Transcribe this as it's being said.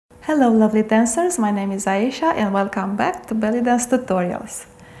Hello lovely dancers, my name is Aisha and welcome back to belly dance tutorials.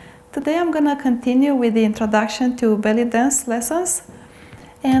 Today I'm gonna continue with the introduction to belly dance lessons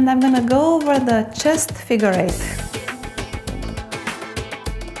and I'm gonna go over the chest figure eight.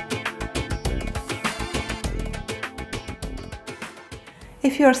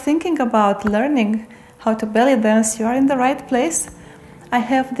 If you're thinking about learning how to belly dance, you are in the right place. I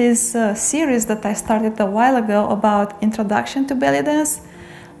have this series that I started a while ago about introduction to belly dance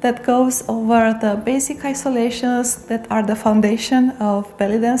that goes over the basic isolations that are the foundation of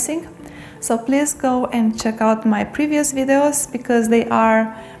belly dancing. So please go and check out my previous videos because they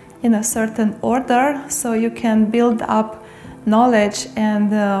are in a certain order so you can build up knowledge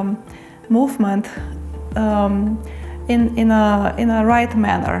and movement in a right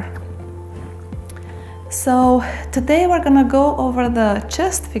manner. So today we're gonna go over the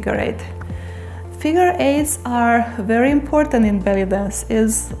chest figure eight. Figure eights are very important in belly dance.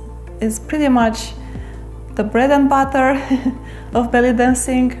 Is pretty much the bread and butter of belly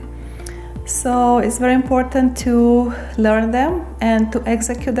dancing. So it's very important to learn them and to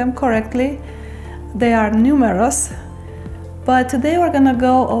execute them correctly. They are numerous, but today we're gonna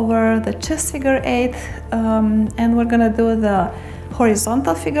go over the chest figure eight and we're gonna do the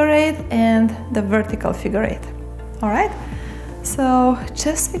horizontal figure eight and the vertical figure eight. All right. So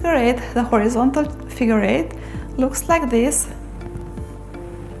chest figure eight, the horizontal figure eight, looks like this.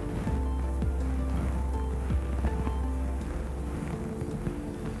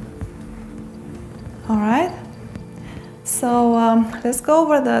 All right. So let's go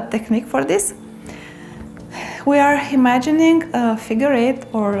over the technique for this. We are imagining a figure eight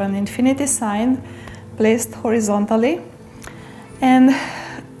or an infinity sign placed horizontally, and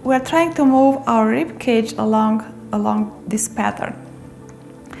we're trying to move our rib cage along this pattern.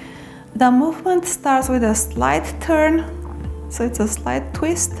 The movement starts with a slight turn, so it's a slight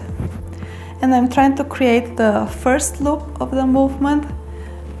twist, and I'm trying to create the first loop of the movement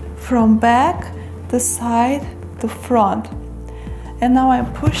from back to side to front. And now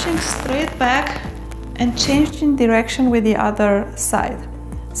I'm pushing straight back and changing direction with the other side.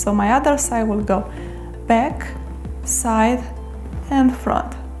 So my other side will go back, side, and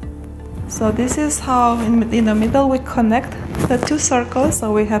front. So this is how in the middle we connect the two circles.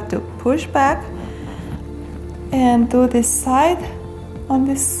 So we have to push back and do this side on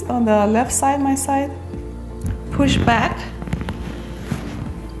the left side, my side, push back,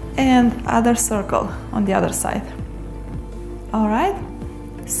 and other circle on the other side. All right.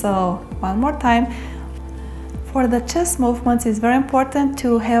 So one more time. For the chest movements, it's very important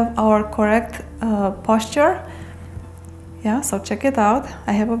to have our correct posture. Yeah, so check it out.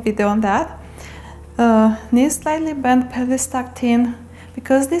 I have a video on that. Knees slightly bent, pelvis tucked in,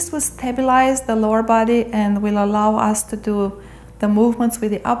 because this will stabilize the lower body and will allow us to do the movements with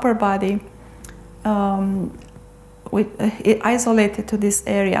the upper body isolated to this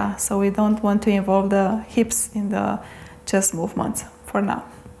area. So we don't want to involve the hips in the chest movements for now.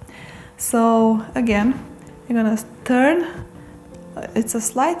 So again, you're gonna turn. It's a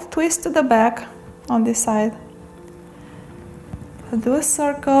slight twist to the back on this side. Do a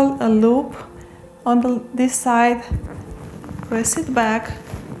circle, a loop on this side, press it back,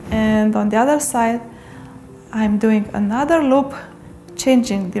 and on the other side I'm doing another loop,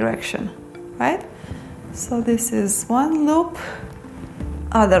 changing direction, right? So this is one loop,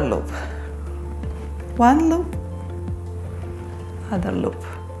 other loop, one loop, other loop.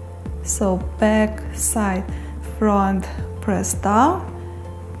 So back, side, front, press down,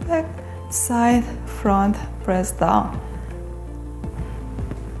 back, side, front, press down.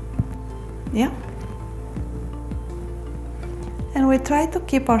 Yeah, and we try to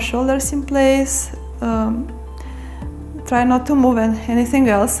keep our shoulders in place, try not to move anything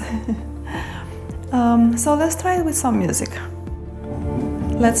else. So let's try it with some music.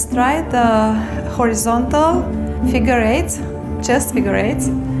 Let's try the horizontal figure eights, chest figure eights.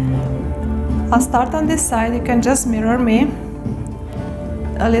 I'll start on this side, you can just mirror me.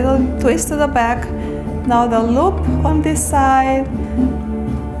 A little twist to the back, now the loop on this side,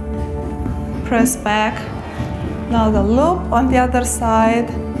 press back. Now the loop on the other side,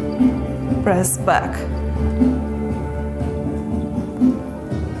 press back.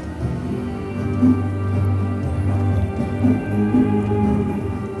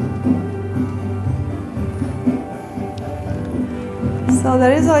 So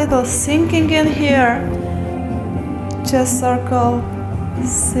there is a little sinking in here, chest circle,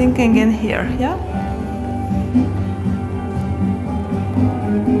 sinking in here, yeah?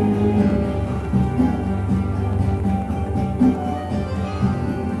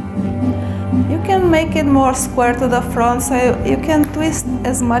 make it more square to the front, so you can twist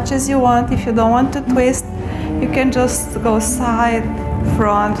as much as you want. If you don't want to twist, you can just go side,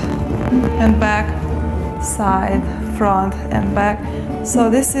 front, and back, side, front, and back. So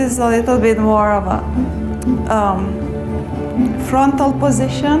this is a little bit more of a frontal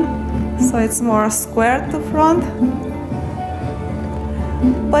position, so it's more square to front.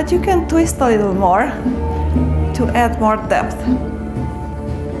 But you can twist a little more to add more depth.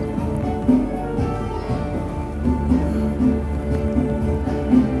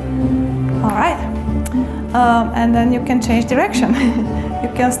 All right, and then you can change direction.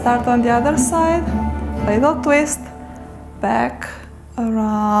 You can start on the other side, a little twist, back,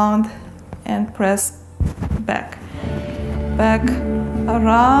 around, and press back. Back,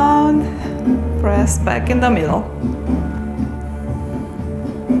 around, press back in the middle.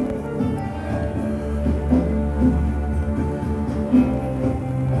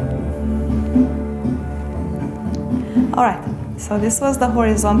 All right, so this was the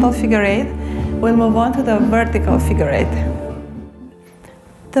horizontal figure eight. We'll move on to the vertical figure eight.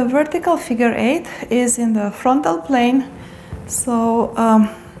 The vertical figure eight is in the frontal plane, so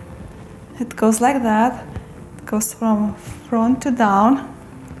it goes like that. It goes from front to down.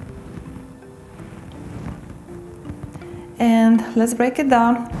 And let's break it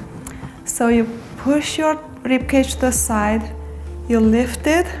down. So you push your ribcage to the side, you lift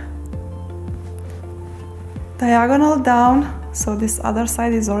it, diagonal down, so this other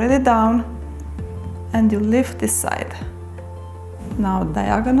side is already down, and you lift this side. Now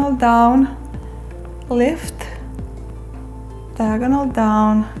diagonal down, lift, diagonal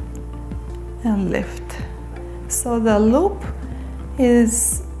down, and lift. So the loop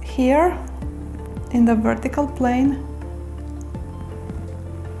is here in the vertical plane.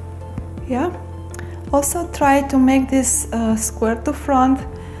 Yeah. Also try to make this square to front.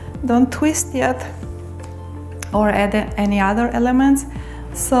 Don't twist yet or add any other elements.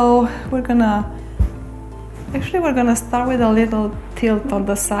 So we're gonna start with a little tilt on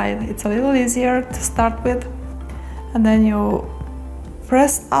the side. It's a little easier to start with, and then you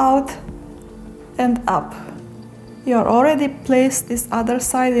press out and up. You're already placed this other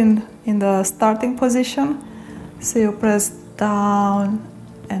side in the starting position, so you press down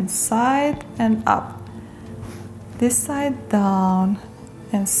and side and up. This side down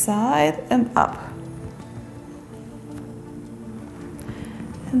and side and up.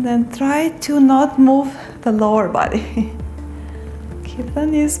 And then try to not move the lower body. Keep the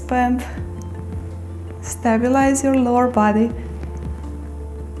knees bent. Stabilize your lower body.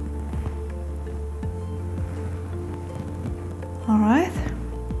 All right,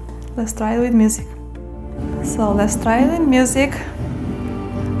 let's try it with music. So let's try it with music.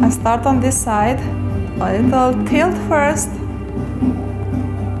 I start on this side, a little tilt first,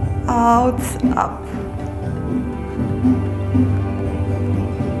 out, up.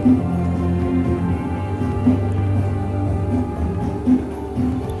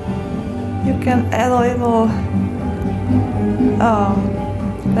 You can add a little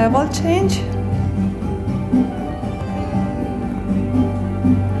level change.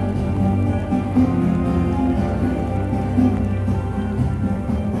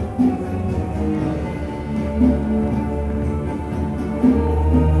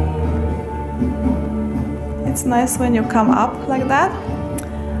 It's nice when you come up like that.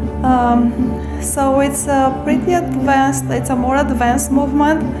 So it's a pretty advanced, it's a more advanced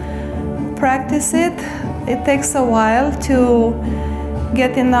movement. Practice it. It takes a while to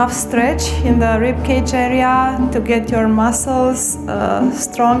get enough stretch in the ribcage area, to get your muscles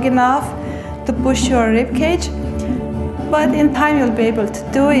strong enough to push your ribcage. But in time you'll be able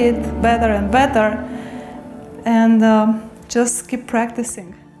to do it better and better, and just keep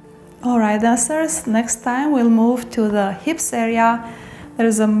practicing. Alright dancers, next time we'll move to the hips area.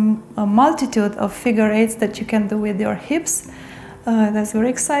 There's a multitude of figure eights that you can do with your hips. That's very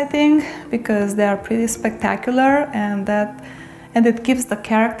exciting because they are pretty spectacular, and it gives the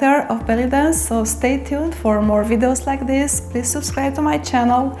character of belly dance. So stay tuned for more videos like this. Please subscribe to my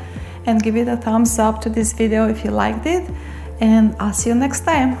channel and give it a thumbs up to this video if you liked it, and I'll see you next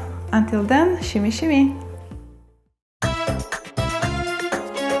time. Until then, shimmy shimmy.